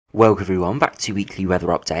Welcome everyone back to weekly weather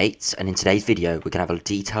updates, and in today's video we're going to have a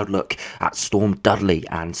detailed look at Storm Dudley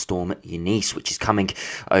and Storm Eunice, which is coming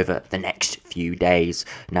over the next few days.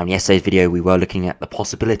 Now in yesterday's video we were looking at the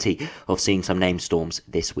possibility of seeing some named storms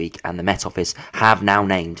this week, and the Met Office have now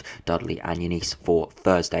named Dudley and Eunice for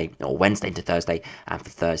Thursday, or Wednesday into Thursday, and for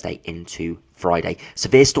Thursday into Friday.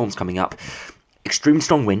 Severe storms coming up. Extremely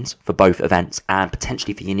strong winds for both events, and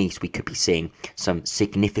potentially for Eunice we could be seeing some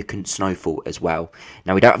significant snowfall as well.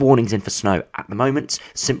 Now we don't have warnings in for snow at the moment,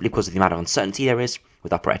 simply because of the amount of uncertainty there is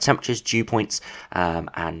with upper air temperatures, dew points,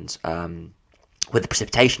 and where the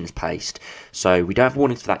precipitation is placed. So we don't have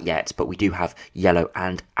warnings for that yet, but we do have yellow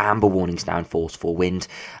and amber warnings now in force for wind,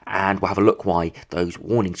 and we'll have a look why those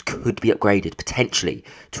warnings could be upgraded potentially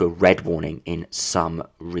to a red warning in some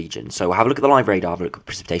regions. So we'll have a look at the live radar, have a look at the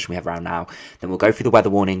precipitation we have around now, then we'll go through the weather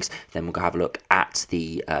warnings, then we'll go have a look at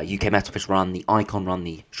the UKMO run, the Icon run,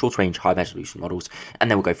 the short range high resolution models,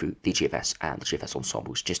 and then we'll go through the GFS and the GFS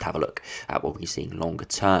Ensembles, just to have a look at what we're seeing longer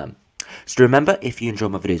term. So remember, if you enjoy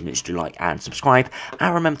my videos, make sure to like and subscribe,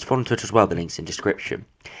 and remember to follow on Twitter as well, the link's in the description.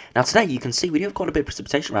 Now today you can see we do have quite a bit of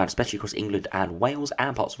precipitation around, especially across England and Wales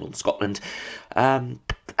and parts of northern Scotland, and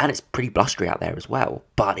it's pretty blustery out there as well,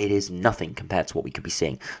 but it is nothing compared to what we could be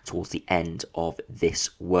seeing towards the end of this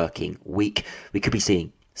working week. We could be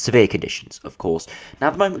seeing severe conditions, of course. Now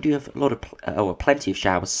at the moment we do have a lot of plenty of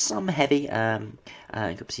showers, some heavy,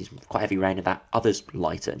 you could see some quite heavy rain of that, others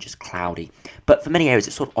lighter and just cloudy. But for many areas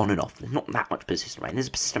it's sort of on and off. There's not that much persistent rain. There's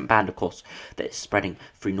a persistent band, of course, that is spreading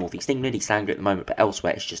through northeast England, East Anglia at the moment, but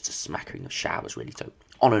elsewhere it's just a smattering of showers really. So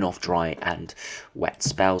on and off dry and wet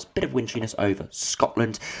spells. Bit of winteriness over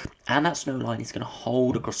Scotland, and that snow line is going to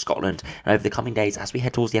hold across Scotland. And over the coming days, as we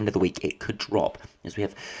head towards the end of the week, it could drop as we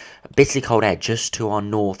have bitterly cold air just to our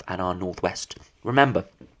north and our northwest. Remember,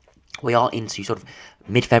 we are into sort of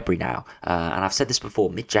mid-February now, and I've said this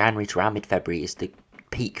before, mid-January to around mid-February is the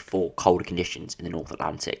peak for colder conditions in the North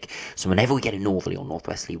Atlantic. So whenever we get a northerly or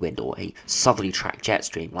northwesterly wind or a southerly track jet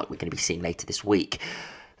stream like we're going to be seeing later this week,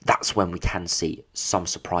 that's when we can see some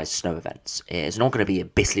surprise snow events. It's not going to be a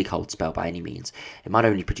bitterly cold spell by any means. It might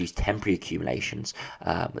only produce temporary accumulations,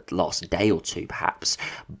 the last day or two perhaps,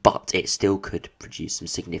 but it still could produce some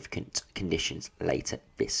significant conditions later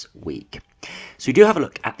this week. So we do have a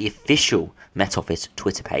look at the official Met Office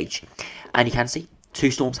Twitter page, and you can see two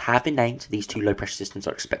storms have been named. These two low pressure systems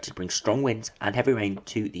are expected to bring strong winds and heavy rain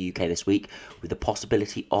to the UK this week, with the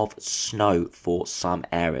possibility of snow for some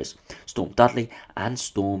areas. Storm Dudley and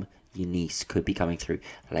Storm Eunice could be coming through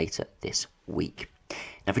later this week.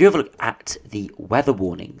 Now if we do have a look at the weather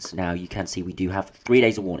warnings, now you can see we do have 3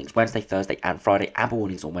 days of warnings, Wednesday, Thursday and Friday. Amber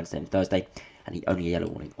warnings on Wednesday and Thursday, and the only yellow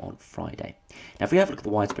warning on Friday. Now if we have a look at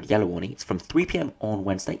the widespread yellow warning, it's from 3 PM on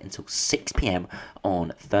Wednesday until 6 PM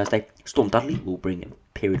on Thursday. Storm Dudley will bring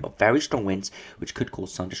a period of very strong winds, which could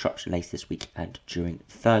cause some disruption later this week and during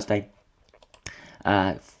Thursday.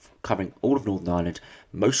 Covering all of Northern Ireland,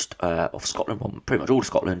 most of Scotland, well, pretty much all of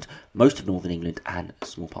Scotland, most of Northern England, and a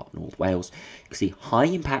small part of North Wales. You can see high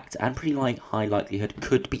impact and pretty high likelihood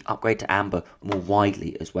could be upgraded to amber more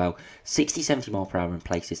widely as well. 60-70 mile per hour in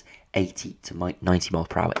places, 80 to 90 miles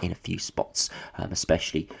per hour in a few spots,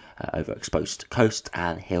 especially over exposed coast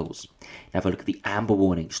and hills. Now have a look at the amber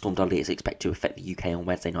warning. Storm Dudley is expected to affect the UK on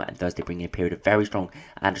Wednesday night and Thursday, bringing a period of very strong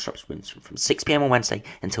and disruptive winds from 6 PM on Wednesday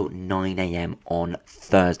until 9 AM on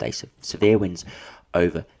Thursday. So severe winds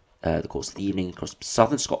over the course of the evening across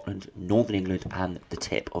southern Scotland, northern England and the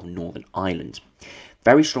tip of Northern Ireland.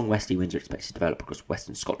 Very strong westerly winds are expected to develop across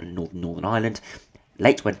western Scotland and Northern Ireland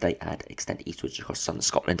late Wednesday and extend eastwards across southern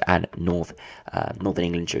Scotland and northern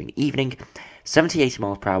England during the evening. 70-80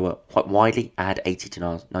 miles per hour quite widely, and 80 to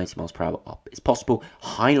 90 miles per hour up is possible.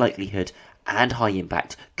 High likelihood and high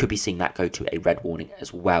impact, could be seeing that go to a red warning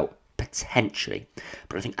as well, potentially.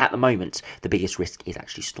 But I think at the moment the biggest risk is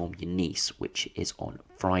actually Storm Eunice, which is on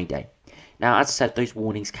Friday. Now, as I said, those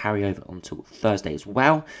warnings carry over until Thursday as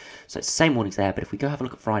well. So it's the same warnings there, but if we go have a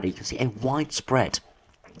look at Friday, you can see a widespread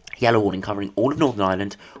yellow warning covering all of Northern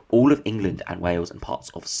Ireland, all of England and Wales, and parts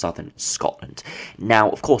of southern Scotland. Now,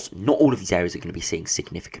 of course, not all of these areas are going to be seeing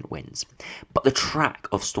significant winds, but the track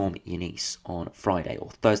of Storm Eunice on Friday, or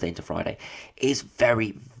Thursday into Friday, is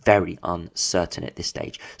very, very uncertain at this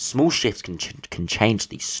stage. Small shifts can change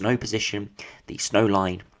the snow position, the snow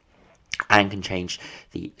line, and can change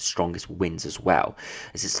the strongest winds as well,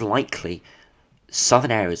 as it's likely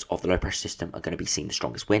southern areas of the low pressure system are going to be seeing the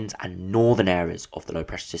strongest winds, and northern areas of the low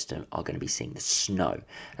pressure system are going to be seeing the snow.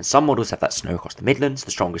 And some models have that snow across the Midlands,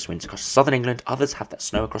 the strongest winds across southern England. Others have that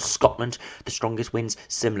snow across Scotland, the strongest winds,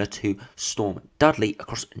 similar to Storm Dudley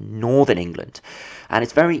across northern England. And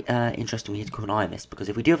it's very interesting we need to keep an eye on this, because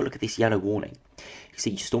if we do have a look at this yellow warning, you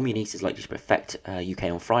see Storm Eunice is likely to affect UK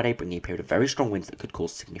on Friday, bringing a period of very strong winds that could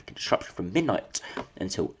cause significant disruption from midnight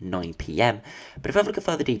until 9 p.m. But if we have a look at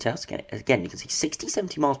further details, again you can see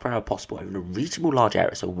 60-70 miles per hour possible over a reasonable large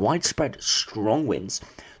area, so widespread strong winds.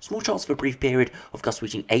 Small chance of a brief period of gusts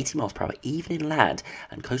reaching 80 miles per hour even inland,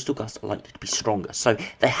 and coastal gusts are likely to be stronger. So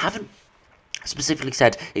they haven't specifically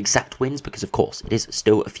said exact winds, because of course it is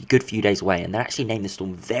still a good few days away, and they actually named the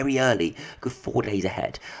storm very early, good 4 days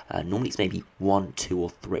ahead. Normally it's maybe 1, 2 or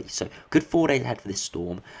 3, so good 4 days ahead for this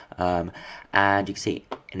storm. And you can see,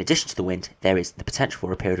 in addition to the wind, there is the potential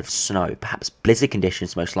for a period of snow, perhaps blizzard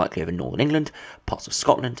conditions, most likely over northern England, parts of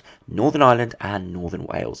Scotland, Northern Ireland and northern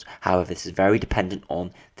Wales. However, this is very dependent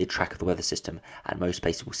on the track of the weather system, and most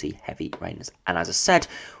places will see heavy rains. And as I said,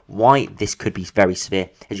 why this could be very severe,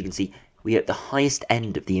 as you can see, we are at the highest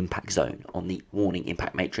end of the impact zone on the warning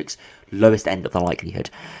impact matrix, lowest end of the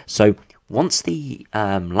likelihood. So once the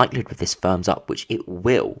likelihood of this firms up, which it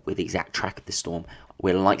will with the exact track of the storm,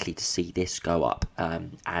 we're likely to see this go up.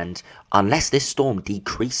 And unless this storm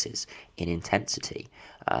decreases in intensity,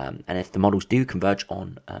 and if the models do converge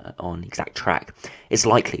on exact track, it's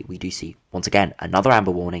likely we do see, once again, another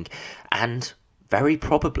amber warning, and very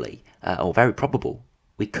probably, or very probable,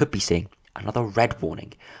 we could be seeing another red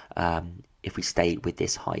warning if we stay with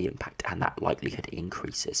this high impact and that likelihood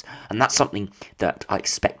increases. And that's something that I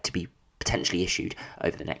expect to be potentially issued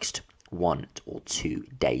over the next 1 or 2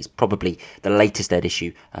 days. Probably the latest they'd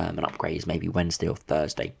issue an upgrade is maybe Wednesday or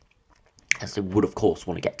Thursday, as they would of course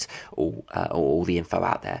want to get all the info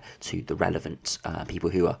out there to the relevant people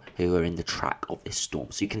who are in the track of this storm.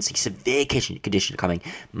 So you can see severe conditions coming,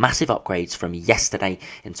 massive upgrades from yesterday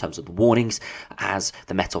in terms of the warnings, as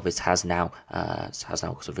the Met Office has now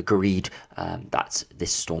sort of agreed that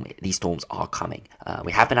these storms are coming.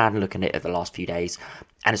 We have been having a look at it over the last few days,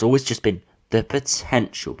 and it's always just been the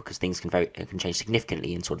potential, because things can change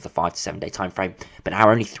significantly in sort of the 5 to 7 day time frame. But now,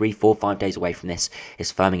 only 3, 4, 5 days away from this,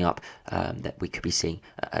 is firming up that we could be seeing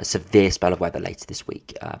a severe spell of weather later this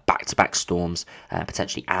week. Back-to-back storms,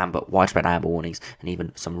 potentially widespread amber warnings, and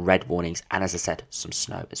even some red warnings, and as I said, some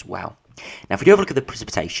snow as well. Now, if we do have a look at the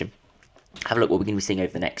precipitation, have a look what we're going to be seeing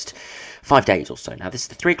over the next 5 days or so. Now, this is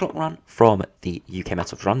the 3 o'clock run from the UK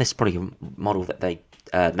Met Office run. This is probably a model that they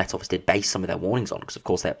Met Office did base some of their warnings on, because of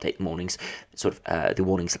course they update the warnings, the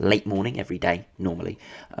warnings late morning every day normally,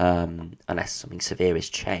 unless something severe is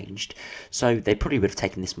changed. So they probably would have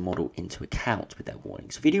taken this model into account with their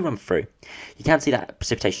warnings. So if you do run through, you can see that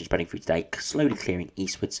precipitation spreading through today, slowly clearing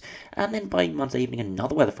eastwards, and then by Monday evening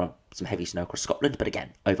another weather front, some heavy snow across Scotland, but again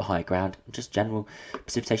over higher ground, just general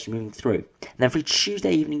precipitation moving through. And then for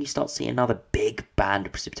Tuesday evening you start seeing another big band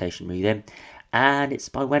of precipitation move in, and it's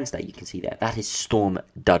by Wednesday, you can see there, that is Storm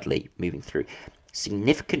Dudley moving through.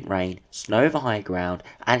 Significant rain, snow over higher ground,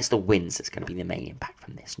 and it's the winds that's going to be the main impact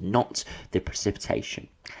from this, not the precipitation.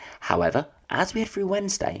 However, as we head through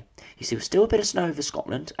Wednesday, you see still a bit of snow over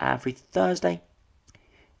Scotland, and through Thursday,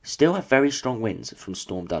 still have very strong winds from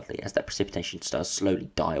Storm Dudley as that precipitation starts to slowly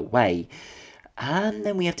die away. And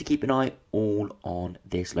then we have to keep an eye all on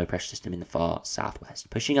this low pressure system in the far southwest,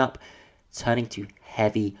 pushing up, turning to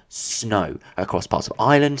heavy snow across parts of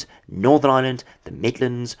Ireland, Northern Ireland, the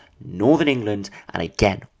Midlands, Northern England, and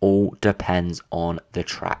again, all depends on the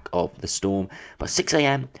track of the storm. By 6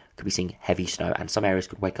 a.m, could be seeing heavy snow, and some areas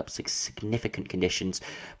could wake up significant conditions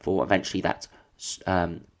for eventually that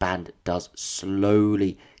band does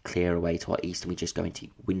slowly clear away to our east, and we just go into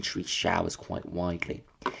wintry showers quite widely.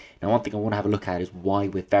 Now, one thing I want to have a look at is why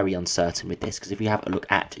we're very uncertain with this, because if we have a look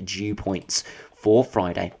at dew points for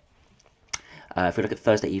Friday, if we look at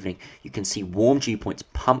Thursday evening, you can see warm dew points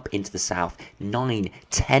pump into the south, 9,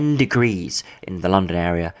 10 degrees in the London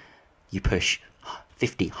area. You push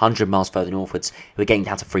 50, 100 miles further northwards, we're getting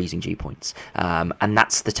down to freezing dew points. And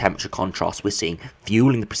that's the temperature contrast we're seeing,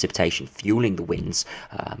 fueling the precipitation, fueling the winds,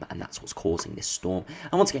 and that's what's causing this storm.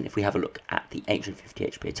 And once again, if we have a look at the 850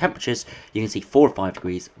 HPA temperatures, you can see 4 or 5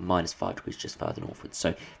 degrees, minus 5 degrees just further northwards.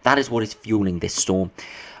 So that is what is fueling this storm.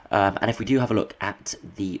 And if we do have a look at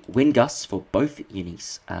the wind gusts for both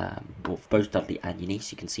Eunice, for both Dudley and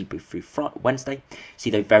Eunice, you can see through Wednesday, see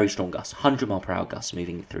those very strong gusts, 100 mile per hour gusts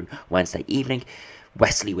moving through Wednesday evening,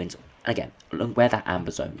 westerly winds, again, along where that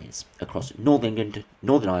amber zone is, across Northern England,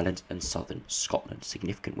 Northern Ireland and southern Scotland.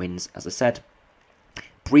 Significant winds, as I said,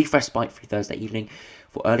 brief respite through Thursday evening.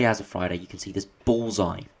 For early hours of Friday, you can see this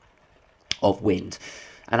bullseye of wind.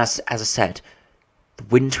 And as I said, the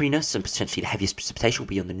winteriness and potentially the heaviest precipitation will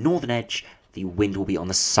be on the northern edge. The wind will be on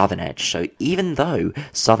the southern edge. So even though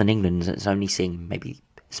southern England is only seeing maybe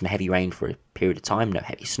some heavy rain for a period of time, no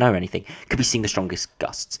heavy snow or anything, could be seeing the strongest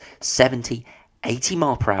gusts. 70, 80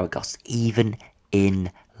 mile per hour gusts, even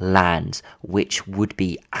inland, which would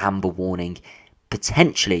be amber warning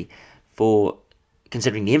potentially for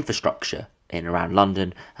considering the infrastructure in around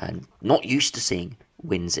London and not used to seeing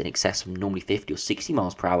winds in excess of normally 50 or 60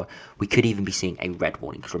 miles per hour. We could even be seeing a red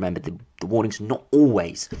warning, because remember the warnings not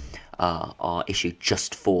always are issued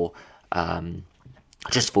just for the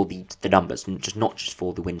numbers, and not just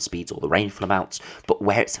for the wind speeds or the rainfall amounts, but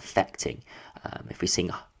where it's affecting. If we're seeing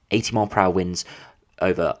 80 mile per hour winds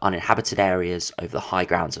over uninhabited areas, over the high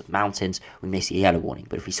grounds of mountains, we may see a yellow warning.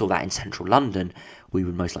 But if we saw that in central London, we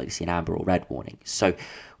would most likely see an amber or red warning. So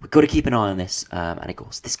we've got to keep an eye on this, and of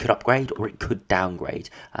course this could upgrade or it could downgrade,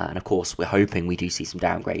 and of course we're hoping we do see some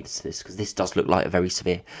downgrades to this, because this does look like a very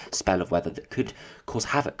severe spell of weather that could cause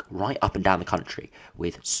havoc right up and down the country,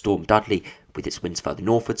 with Storm Dudley with its winds further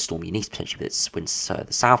northwards, Storm Eunice potentially with its winds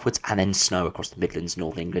further southwards, and then snow across the Midlands,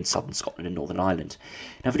 Northern England, Southern Scotland and Northern Ireland.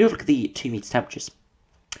 Now if we do look at the 2 metre temperatures,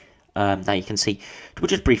 now you can see, we'll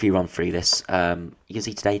just briefly run through this. You can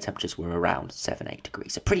see today temperatures were around 7-8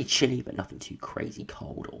 degrees, so pretty chilly but nothing too crazy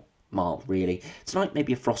cold or mild really. Tonight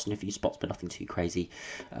maybe a frost in a few spots but nothing too crazy.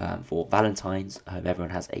 For Valentine's, I hope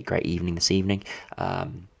everyone has a great evening this evening.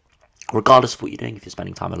 Regardless of what you're doing, if you're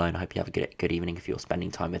spending time alone, I hope you have a good evening. If you're spending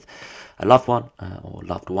time with a loved one or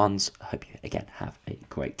loved ones, I hope you again have a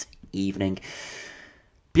great evening.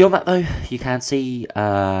 Beyond that though, you can see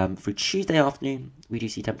through Tuesday afternoon, we do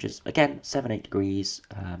see temperatures, again, 7-8 degrees,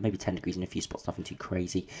 maybe 10 degrees in a few spots, nothing too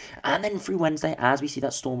crazy. And then through Wednesday, as we see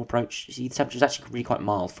that storm approach, you see the temperatures actually really quite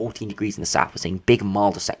mild, 14 degrees in the south. We're seeing big,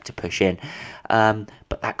 milder sector push in,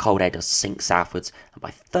 but that cold air does sink southwards. And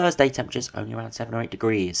by Thursday, temperatures only around 7 or 8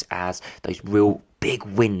 degrees, as those real big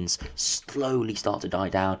winds slowly start to die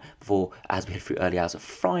down before, as we head through early hours of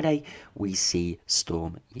Friday, we see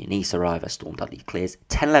Storm Eunice arrive as Storm Dudley clears.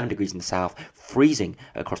 10-11 degrees in the south, freezing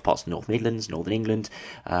across parts of the North Midlands, Northern England.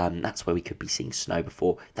 That's where we could be seeing snow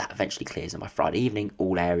before that eventually clears. And by Friday evening,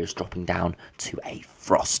 all areas dropping down to a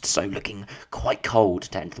frost. So looking quite cold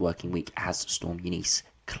to end the working week as Storm Eunice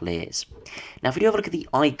clears. Now if we do have a look at the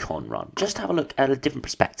icon run, just have a look at a different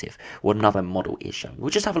perspective, what another model is showing. We'll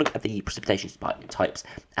just have a look at the precipitation types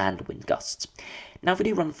and wind gusts. Now if we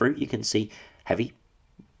do run through, you can see heavy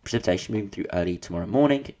precipitation moving through early tomorrow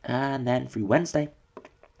morning, and then through Wednesday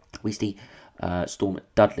we see Storm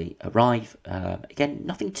Dudley arrive. Again,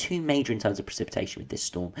 nothing too major in terms of precipitation with this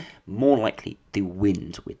storm, more likely the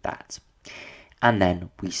wind with that. And then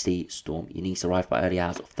we see Storm Eunice arrive by early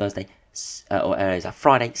hours of Thursday, or areas of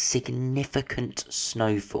Friday. Significant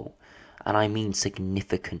snowfall, and I mean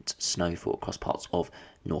significant snowfall across parts of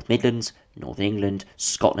North Midlands, Northern England,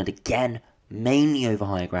 Scotland, again mainly over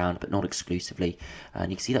higher ground but not exclusively.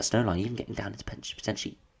 And you can see that snow line even getting down into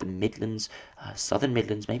potentially the Midlands, Southern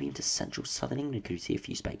Midlands, maybe into central Southern England. Could see a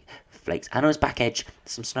few flakes, and on its back edge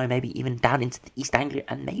some snow, maybe even down into the East Anglia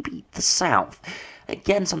and maybe the south.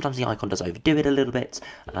 Again, sometimes the icon does overdo it a little bit,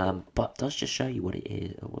 but does just show you what it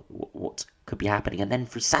is, what could be happening. And then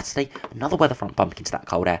through Saturday, another weather front bumping into that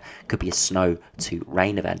cold air, could be a snow to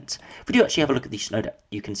rain event. If we do actually have a look at the snow depth,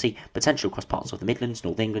 you can see potential across parts of the Midlands,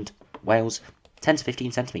 North England, Wales, 10 to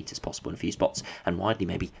 15 centimetres possible in a few spots, and widely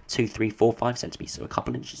maybe 2, 3, 4, 5 centimetres, so a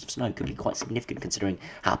couple inches of snow could be quite significant considering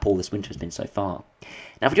how poor this winter has been so far.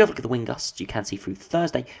 Now if we do have a look at the wind gusts, you can see through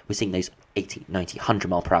Thursday we're seeing those 80, 90, 100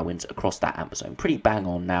 mile per hour winds across that amber zone. Pretty bang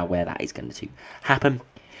on now where that is going to happen.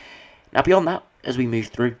 Now beyond that, as we move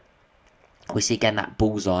through, we see again that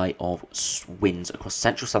bullseye of winds across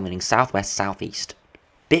central, southern, southwest, southeast.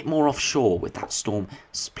 Bit more offshore with that storm,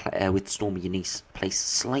 with Storm Eunice placed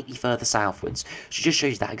slightly further southwards. So it just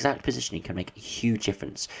shows that exact positioning can make a huge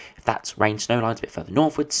difference. If that's rain snow lines a bit further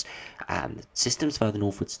northwards, and systems further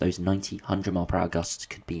northwards, those 90, 100 mile per hour gusts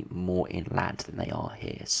could be more inland than they are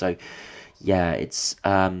here. So yeah, it's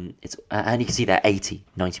and you can see there 80,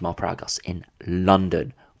 90 mile per hour gusts in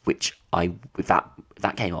London, which if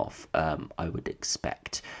that came off, I would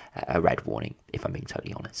expect a red warning, if I'm being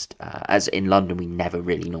totally honest. As in London, we never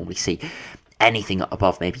really normally see anything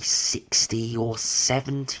above maybe 60 or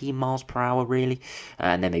 70 miles per hour, really,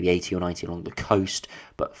 and then maybe 80 or 90 along the coast.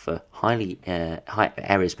 But for high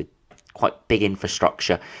areas with quite big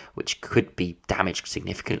infrastructure which could be damaged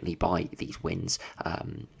significantly by these winds,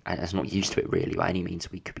 and it's not used to it really by any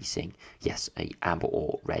means. We could be seeing, yes, a amber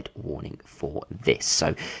or red warning for this,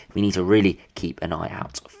 so we need to really keep an eye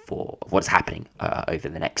out for what's happening over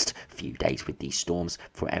the next few days with these storms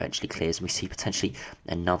before it eventually clears and we see potentially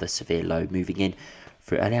another severe low moving in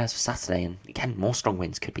for early hours of Saturday. And again, more strong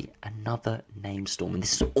winds, could be another named storm, and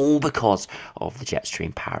this is all because of the jet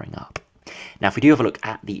stream powering up. Now, if we do have a look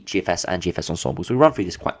at the GFS and GFS Ensembles, we'll run through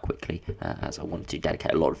this quite quickly, as I wanted to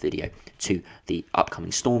dedicate a lot of video to the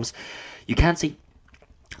upcoming storms. You can see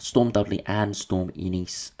Storm Dudley and Storm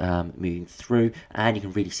Eunice moving through, and you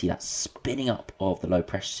can really see that spinning up of the low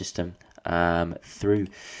pressure system through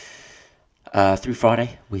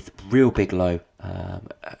Friday with real big low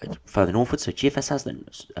further northwards. So GFS has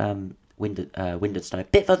the wind and snow a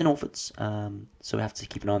bit further northwards, so we have to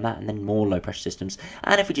keep an eye on that, and then more low pressure systems.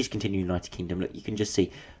 And if we just continue United Kingdom, look, you can just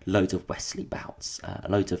see loads of westerly bouts,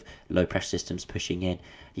 loads of low pressure systems pushing in.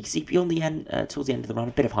 You can see beyond the end, towards the end of the run,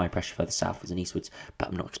 a bit of high pressure further southwards and eastwards, but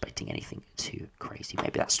I'm not expecting anything too crazy.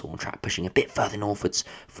 Maybe that storm track pushing a bit further northwards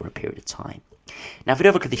for a period of time. Now, if we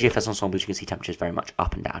have a look at the GFS Ensembles, you can see temperatures very much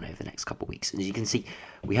up and down over the next couple of weeks. And as you can see,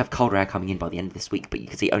 we have colder air coming in by the end of this week, but you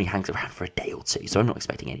can see it only hangs around for a day or two, so I'm not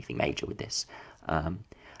expecting anything major with this.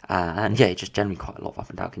 And yeah, just generally quite a lot of up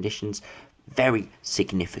and down conditions. Very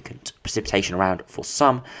significant precipitation around for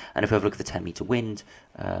some, and if we have a look at the 10-meter wind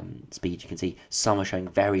speed, you can see some are showing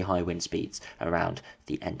very high wind speeds around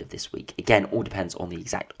the end of this week. Again, all depends on the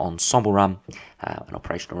exact ensemble run, an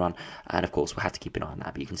operational run, and of course we'll have to keep an eye on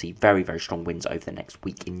that, but you can see very, very strong winds over the next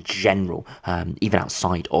week in general, even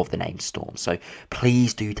outside of the named storm. So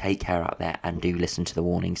please do take care out there and do listen to the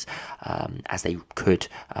warnings, as they could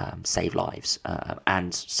save lives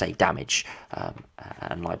and save damage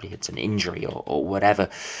and livelihoods and injury or whatever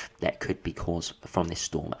that could be caused from this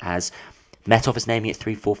storm, as Met Office naming it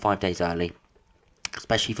 3, 4, 5 days early,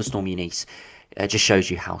 especially for Storm Eunice. Just shows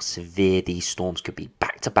you how severe these storms could be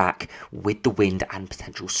back to back with the wind and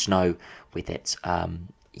potential snow with it.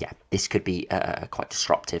 Yeah, this could be quite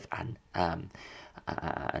disruptive and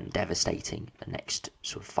devastating the next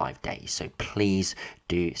sort of 5 days. So please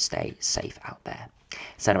do stay safe out there.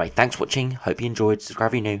 So anyway, thanks for watching. Hope you enjoyed. Subscribe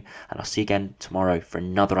if you're new, and I'll see you again tomorrow for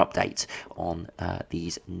another update on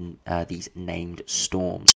these named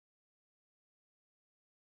storms.